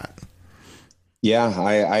 what you got? Yeah,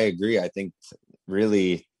 I agree. I think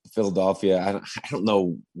really Philadelphia, I don't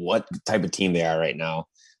know what type of team they are right now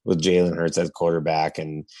with Jalen Hurts as quarterback.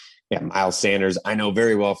 And Miles Sanders, I know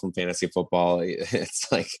very well from fantasy football.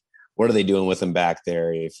 It's like, what are they doing with him back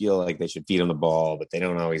there? You feel like they should feed him the ball, but they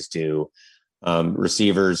don't always do.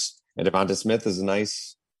 Receivers, and Devonta Smith is a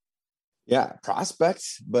nice prospect,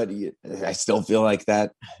 but I still feel like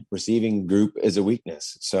that receiving group is a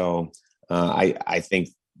weakness. So I think,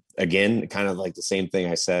 again, kind of like the same thing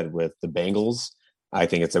I said with the Bengals, I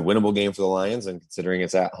think it's a winnable game for the Lions, and considering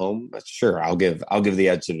it's at home, sure, I'll give the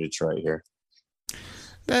edge to Detroit here.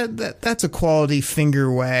 That's a quality finger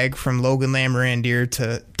wag from Logan Lamorandier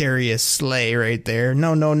to Darius Slay right there.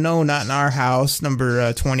 No, not in our house.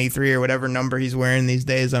 Number 23 or whatever number he's wearing these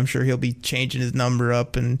days. I'm sure he'll be changing his number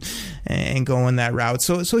up and going that route.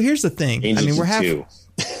 So here's the thing. We're having.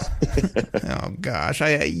 Oh gosh,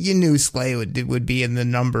 you knew Slay would be in the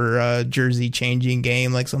number jersey changing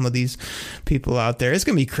game like some of these people out there. It's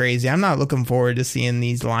gonna be crazy. I'm not looking forward to seeing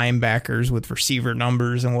these linebackers with receiver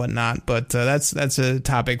numbers and whatnot, but that's a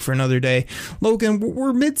topic for another day. Logan,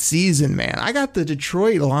 we're mid-season, man. I got the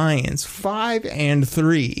Detroit Lions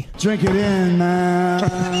 5-3. Drink it in,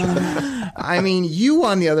 man. I mean, you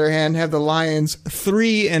on the other hand have the Lions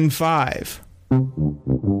 3-5.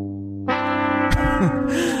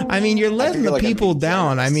 I mean, you're letting the people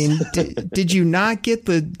down. I mean, did you not get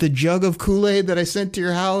the jug of Kool-Aid that I sent to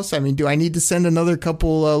your house? I mean, do I need to send another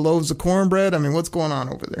couple loaves of cornbread? I mean, what's going on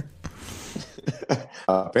over there?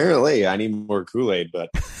 Apparently, I need more Kool-Aid, but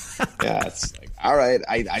yeah, it's like, all right.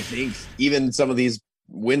 I think even some of these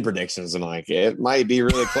win predictions, I'm like, it might be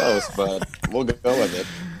really close, but we'll go with it.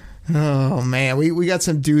 Oh man, we got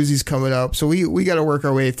some doozies coming up, so we got to work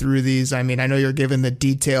our way through these. I mean, I know you're giving the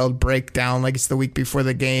detailed breakdown like it's the week before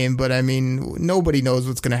the game, but I mean, nobody knows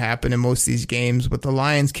what's going to happen in most of these games. But the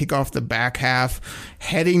Lions kick off the back half,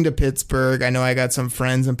 heading to Pittsburgh. I know I got some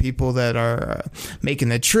friends and people that are making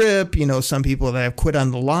the trip. You know, some people that have quit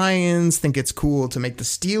on the Lions think it's cool to make the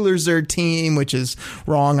Steelers their team, which is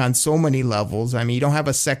wrong on so many levels. I mean, you don't have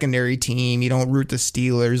a secondary team, you don't root the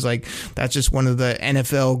Steelers. Like, that's just one of the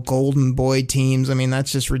NFL golden boy teams. I mean,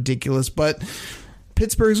 that's just ridiculous. But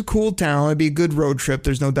Pittsburgh's a cool town. It'd be a good road trip.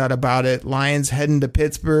 There's no doubt about it. Lions heading to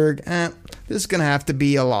Pittsburgh. This is going to have to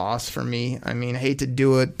be a loss for me. I mean, I hate to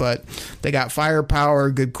do it, but they got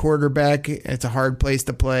firepower, good quarterback. It's a hard place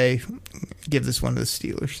to play. Give this one to the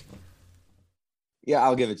Steelers. Yeah,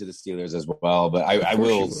 I'll give it to the Steelers as well. But I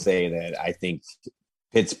will say that I think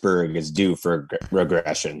Pittsburgh is due for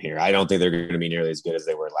regression here. I don't think they're going to be nearly as good as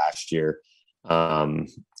they were last year.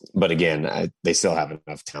 But again, they still have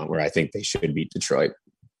enough talent where I think they should beat Detroit.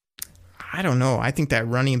 I don't know. I think that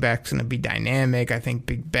running back's going to be dynamic. I think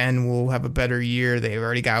Big Ben will have a better year. They've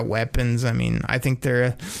already got weapons. I mean, I think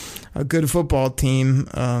they're a good football team,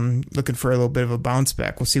 looking for a little bit of a bounce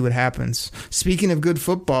back. We'll see what happens. Speaking of good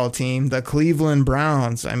football team, the Cleveland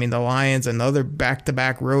Browns. I mean, the Lions, another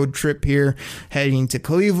back-to-back road trip here, heading to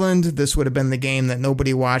Cleveland. This would have been the game that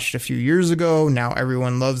nobody watched a few years ago. Now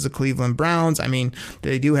everyone loves the Cleveland Browns. I mean,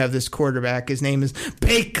 they do have this quarterback. His name is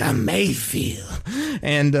Baker Mayfield.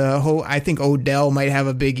 And I think Odell might have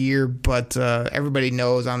a big year, but everybody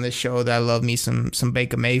knows on this show that I love me some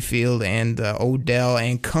Baker Mayfield and Odell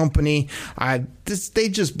and company. They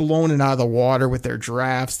just blown it out of the water with their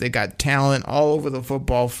drafts. They got talent all over the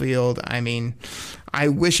football field. I mean, I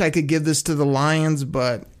wish I could give this to the Lions,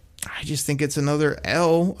 but I just think it's another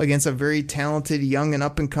L against a very talented, young and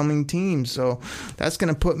up-and-coming team. So that's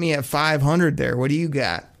going to put me at 500 there. What do you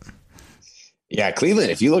got? Yeah,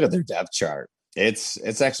 Cleveland, if you look at their depth chart,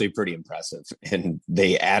 it's actually pretty impressive. And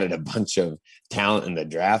they added a bunch of talent in the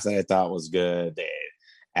draft that I thought was good. They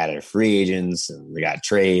added free agents and they got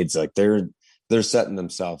trades. Like they're setting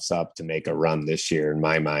themselves up to make a run this year in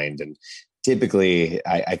my mind. And typically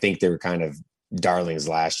I think they were kind of darlings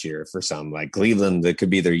last year for some. Like Cleveland, that could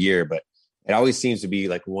be their year, but it always seems to be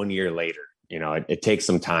like 1 year later. You know, it takes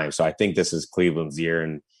some time. So I think this is Cleveland's year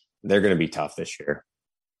and they're going to be tough this year.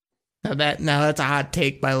 Now that's a hot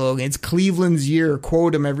take by Logan. It's Cleveland's year.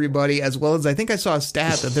 Quote him, everybody. As well as I think I saw a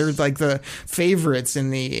stat that they're like the favorites in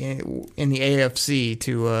the AFC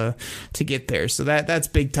to get there. So that's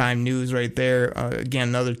big time news right there. Again,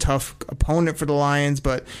 another tough opponent for the Lions.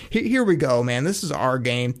 But here we go, man. This is our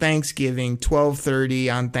game. Thanksgiving,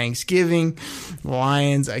 12:30 on Thanksgiving.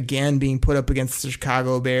 Lions again being put up against the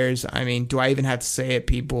Chicago Bears. I mean, do I even have to say it,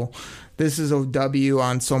 people? This is a W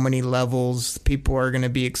on so many levels. People are going to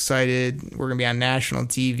be excited. We're going to be on national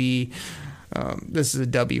TV. This is a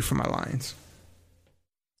W for my Lions.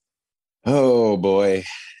 Oh, boy.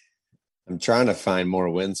 I'm trying to find more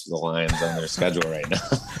wins for the Lions on their schedule right now.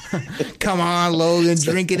 Come on, Logan.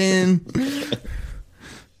 Drink it in.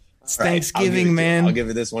 It's Thanksgiving, man. I'll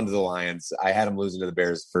give it this one to the Lions. I had them losing to the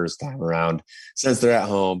Bears first time around. Since they're at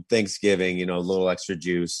home, Thanksgiving, you know, a little extra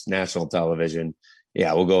juice, national television.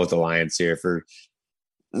 Yeah, we'll go with the Lions here for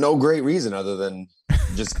no great reason other than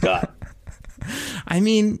just gut. I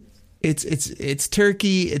mean, it's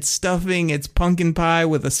turkey, it's stuffing, it's pumpkin pie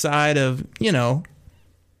with a side of, you know,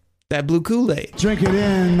 that blue Kool-Aid. Drink it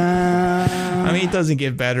in, man. I mean, it doesn't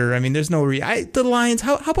get better. I mean, there's no the Lions.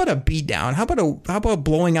 How about a beatdown? How about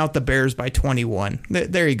blowing out the Bears by 21?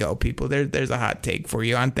 There you go, people. There's a hot take for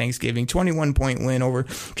you on Thanksgiving. 21-point win over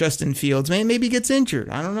Justin Fields. Maybe gets injured.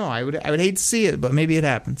 I don't know. I would hate to see it, but maybe it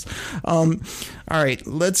happens. All right,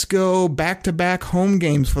 let's go back-to-back home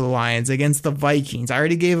games for the Lions against the Vikings. I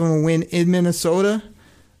already gave them a win in Minnesota.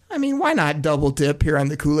 I mean, why not double dip here on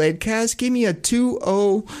the Kool-Aid cast? Give me a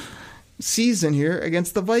 2-0 season here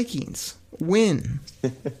against the Vikings. Win.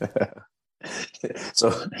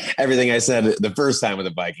 So everything I said the first time with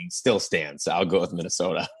the Vikings still stands. So I'll go with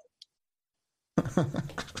Minnesota.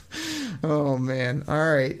 Oh, man.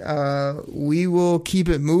 All right. We will keep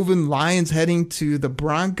it moving. Lions heading to the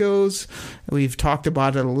Broncos. We've talked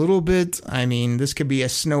about it a little bit. I mean, this could be a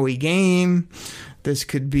snowy game. This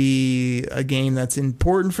could be a game that's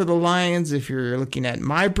important for the Lions if you're looking at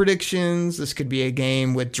my predictions. This could be a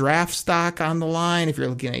game with draft stock on the line if you're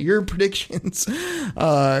looking at your predictions.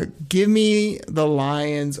 Give me the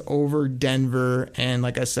Lions over Denver. And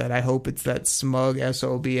like I said, I hope it's that smug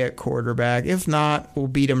SOB at quarterback. If not, we'll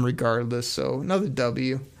beat them regardless. So another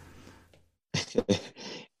W.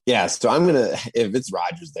 Yeah, so I'm going to – if it's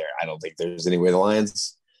Rodgers there, I don't think there's any way the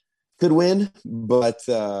Lions could win, but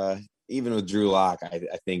even with Drew Lock, I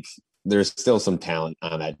think there's still some talent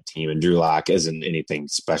on that team, and Drew Lock isn't anything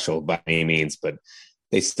special by any means, but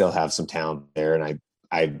they still have some talent there, and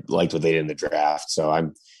I liked what they did in the draft.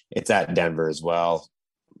 So it's at Denver as well,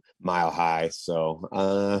 Mile High. So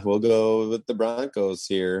we'll go with the Broncos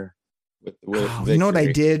here. With you know what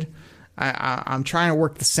I did? I'm trying to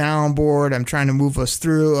work the soundboard. I'm trying to move us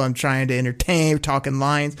through. I'm trying to entertain, talking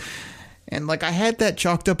lines. And like I had that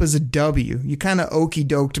chalked up as a W. You kind of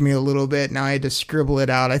okey-doked me a little bit. Now I had to scribble it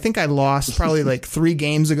out. I think I lost probably like 3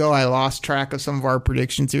 games ago. I lost track of some of our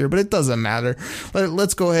predictions here, but it doesn't matter.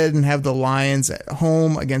 Let's go ahead and have the Lions at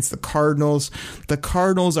home against the Cardinals. The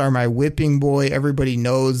Cardinals are my whipping boy. Everybody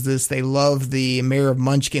knows this. They love the mayor of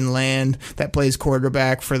Munchkin Land that plays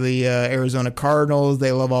quarterback for the Arizona Cardinals.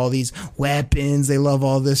 They love all these weapons. They love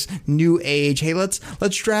all this new age. Hey, let's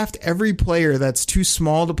draft every player that's too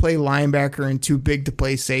small to play linebacker and too big to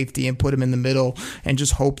play safety and put them in the middle and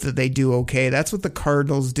just hope that they do okay. That's what the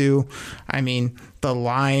Cardinals do. I mean, the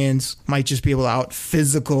Lions might just be able to out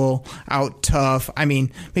physical, out tough. I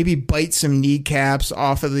mean, maybe bite some kneecaps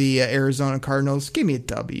off of the Arizona Cardinals. Give me a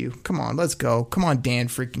W. Come on, let's go. Come on, Dan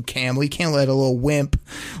freaking Campbell. You can't let a little wimp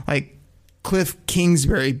like Cliff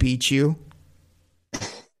Kingsbury beat you.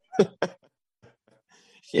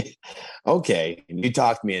 Okay, you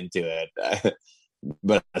talked me into it.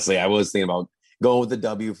 But honestly, I was thinking about going with the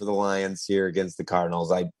W for the Lions here against the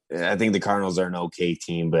Cardinals. I think the Cardinals are an okay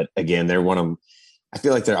team, but again, they're one of them. I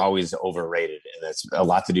feel like they're always overrated, and that's a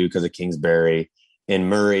lot to do because of Kingsbury and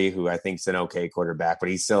Murray, who I think is an okay quarterback, but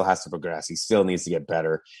he still has to progress. He still needs to get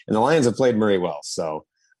better, and the Lions have played Murray well, so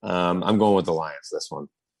I'm going with the Lions this one.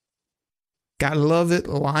 Gotta love it.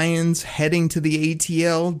 Lions heading to the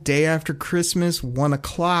ATL day after Christmas, 1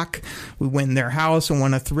 o'clock. We went in their house and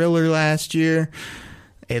won a thriller last year.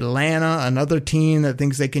 Atlanta, another team that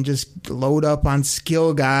thinks they can just load up on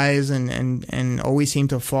skill guys and always seem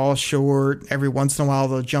to fall short. Every once in a while,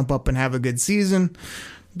 they'll jump up and have a good season.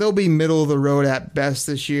 They'll be middle of the road at best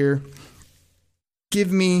this year.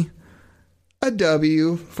 Give me a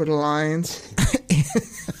W for the Lions.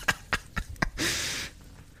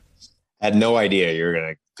 Had no idea you were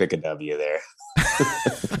going to pick a W there.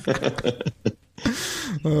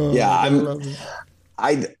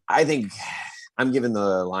 I think I'm giving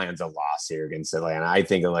the Lions a loss here against Atlanta. I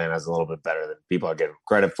think Atlanta's a little bit better than people are getting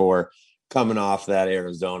credit for. Coming off that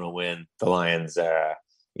Arizona win, the Lions,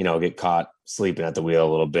 get caught sleeping at the wheel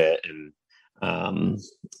a little bit. And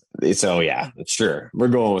so, yeah, sure. We're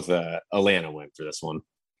going with Atlanta win for this one.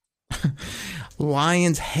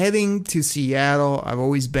 Lions heading to Seattle. I've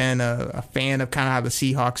always been a fan of kind of how the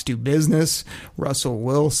Seahawks do business. Russell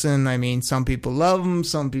Wilson, I mean, some people love him,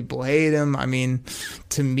 some people hate him. I mean,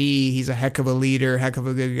 to me, he's a heck of a leader, heck of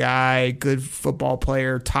a good guy, good football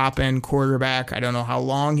player, top-end quarterback. I don't know how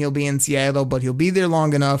long he'll be in Seattle, but he'll be there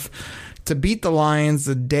long enough to beat the Lions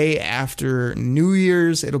the day after New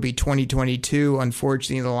Year's. It'll be 2022.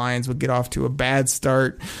 Unfortunately, the Lions would get off to a bad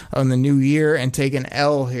start on the new year and take an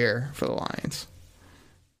L here for the Lions.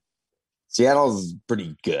 Seattle's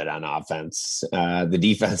pretty good on offense. The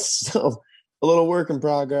defense is still a little work in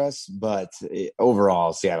progress, but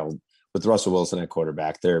overall, Seattle, with Russell Wilson at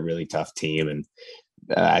quarterback, they're a really tough team, and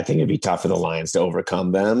I think it'd be tough for the Lions to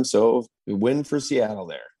overcome them. So win for Seattle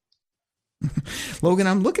there. Logan,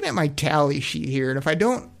 I'm looking at my tally sheet here, and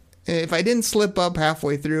if I didn't slip up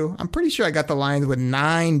halfway through, I'm pretty sure I got the Lions with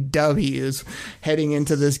 9 W's heading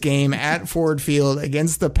into this game at Ford Field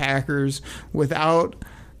against the Packers without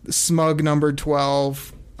smug number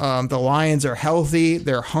 12. The Lions are healthy.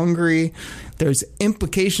 They're hungry. There's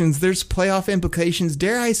implications. There's playoff implications.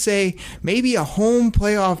 Dare I say, maybe a home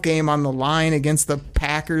playoff game on the line against the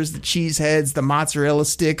Packers, the Cheeseheads, the mozzarella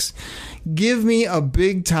sticks. Give me a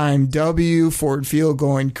big-time W. Ford Field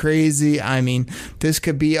going crazy. I mean, this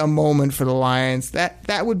could be a moment for the Lions.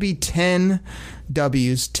 That would be 10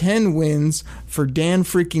 W's, 10 wins for Dan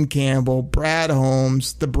freaking Campbell, Brad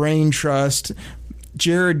Holmes, the Brain Trust,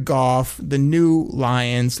 Jared Goff, the new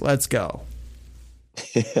Lions. Let's go.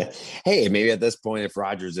 Hey, maybe at this point, if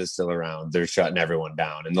Rodgers is still around, they're shutting everyone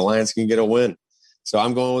down and the Lions can get a win. So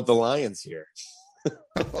I'm going with the Lions here.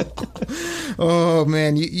 Oh,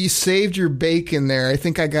 man, you saved your bacon there. I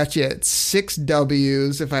think I got you at 6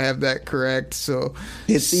 W's, if I have that correct. So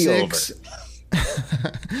it's 6.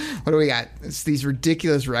 What do we got? It's these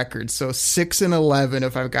ridiculous records. So 6-11,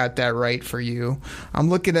 if I've got that right for you. I'm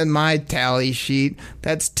looking at my tally sheet.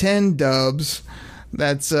 That's 10 dubs.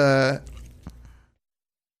 That's that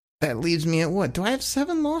leaves me at what? Do I have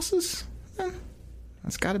 7 losses?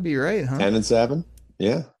 That's got to be right, huh? 10-7.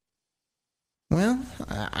 Yeah. Well,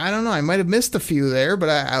 I don't know. I might have missed a few there, but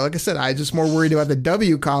I like I said, I just more worried about the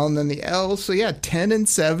W column than the L. So yeah,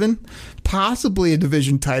 10-7, possibly a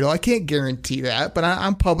division title. I can't guarantee that, but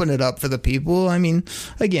I'm pumping it up for the people. I mean,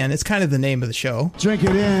 again, it's kind of the name of the show. Drink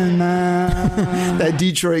it in, man. That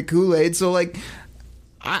Detroit Kool-Aid. So like,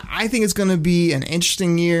 I think it's going to be an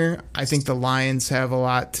interesting year. I think the Lions have a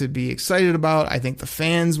lot to be excited about. I think the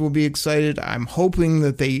fans will be excited. I'm hoping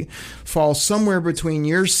that they fall somewhere between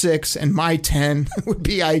your 6 and my 10 would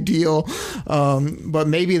be ideal. But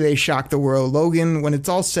maybe they shock the world. Logan, when it's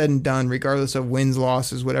all said and done, regardless of wins,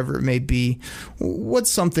 losses, whatever it may be,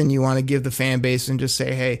 what's something you want to give the fan base and just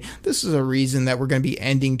say, hey, this is a reason that we're going to be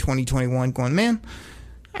ending 2021 going, man,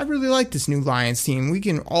 I really like this new Lions team. We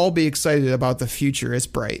can all be excited about the future. It's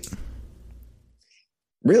bright.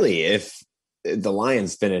 Really, if the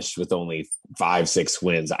Lions finish with only 5-6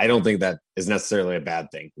 wins, I don't think that is necessarily a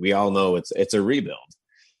bad thing. We all know it's a rebuild.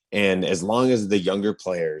 And as long as the younger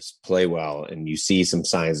players play well and you see some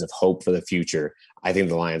signs of hope for the future, I think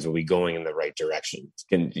the Lions will be going in the right direction.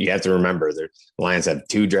 And you have to remember, the Lions have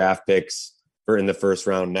 2 draft picks in the first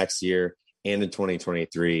round next year and in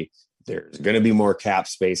 2023. There's going to be more cap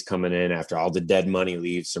space coming in after all the dead money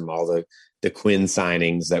leaves from all the Quinn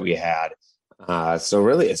signings that we had. So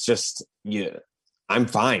really, it's just, I'm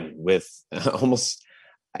fine with almost,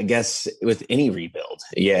 I guess, with any rebuild.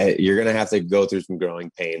 Yeah, you're going to have to go through some growing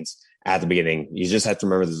pains at the beginning. You just have to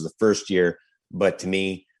remember this is the first year. But to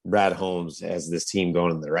me, Brad Holmes has this team going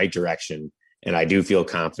in the right direction. And I do feel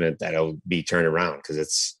confident that it'll be turned around because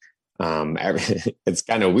it's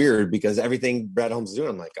kind of weird because everything Brad Holmes is doing,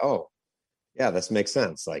 I'm like, oh, yeah, this makes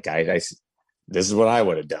sense. Like this is what I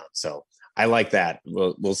would have done. So I like that.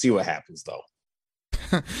 We'll see what happens though.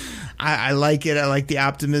 I like it. I like the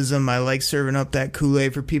optimism. I like serving up that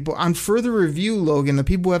Kool-Aid for people. On further review, Logan, the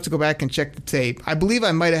people have to go back and check the tape. I believe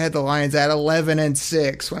I might have had the Lions at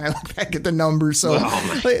 11-6 when I look back at the numbers. So,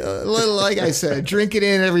 like I said, drink it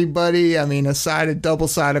in, everybody. I mean, a double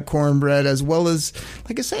side of cornbread, as well as,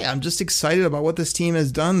 like I say, I'm just excited about what this team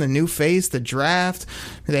has done. The new face, the draft.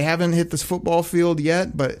 They haven't hit this football field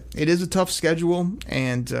yet, but it is a tough schedule,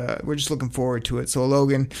 and we're just looking forward to it. So,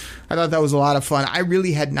 Logan, I thought that was a lot of fun. I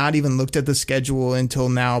really had not even looked at the schedule until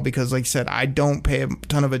now because, like I said, I don't pay a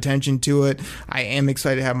ton of attention to it. I am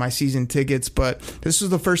excited to have my season tickets, but this was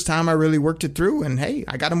the first time I really worked it through, and hey,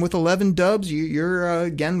 I got them with 11 dubs. You're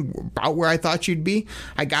again about where I thought you'd be.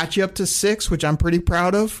 I got you up to 6, which I'm pretty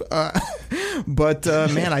proud of. But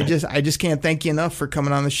man, I just can't thank you enough for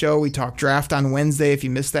coming on the show. We talked draft on Wednesday. If you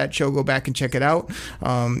missed that show, go back and check it out.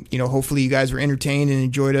 Hopefully you guys were entertained and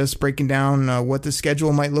enjoyed us breaking down what the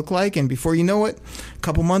schedule might look like. And before you know it, a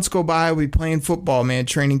couple months go by, we'll be playing football, man.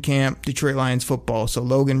 Training camp, Detroit Lions football. So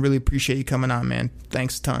Logan, really appreciate you coming on, man.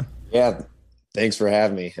 Thanks a ton. Yeah, thanks for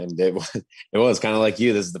having me. And it was kind of like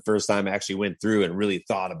you. This is the first time I actually went through and really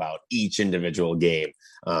thought about each individual game.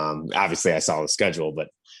 Obviously I saw the schedule, but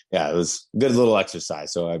yeah, it was a good little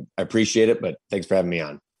exercise. So I appreciate it, but thanks for having me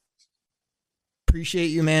on. Appreciate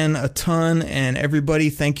you, man, a ton. And everybody,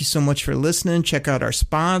 thank you so much for listening. Check out our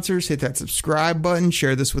sponsors. Hit that subscribe button.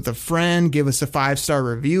 Share this with a friend. Give us a 5-star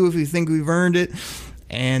review if you think we've earned it.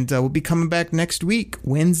 And we'll be coming back next week,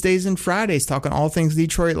 Wednesdays and Fridays, talking all things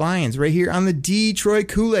Detroit Lions right here on the Detroit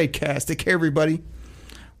Kool-Aid Cast. Take care, everybody.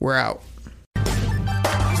 We're out.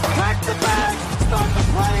 Pack the bag, start the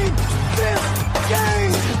plane. This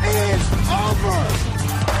game is over.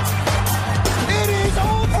 It is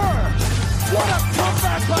over. What a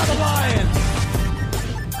comeback by the Lions.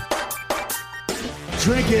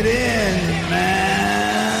 Drink it in, man.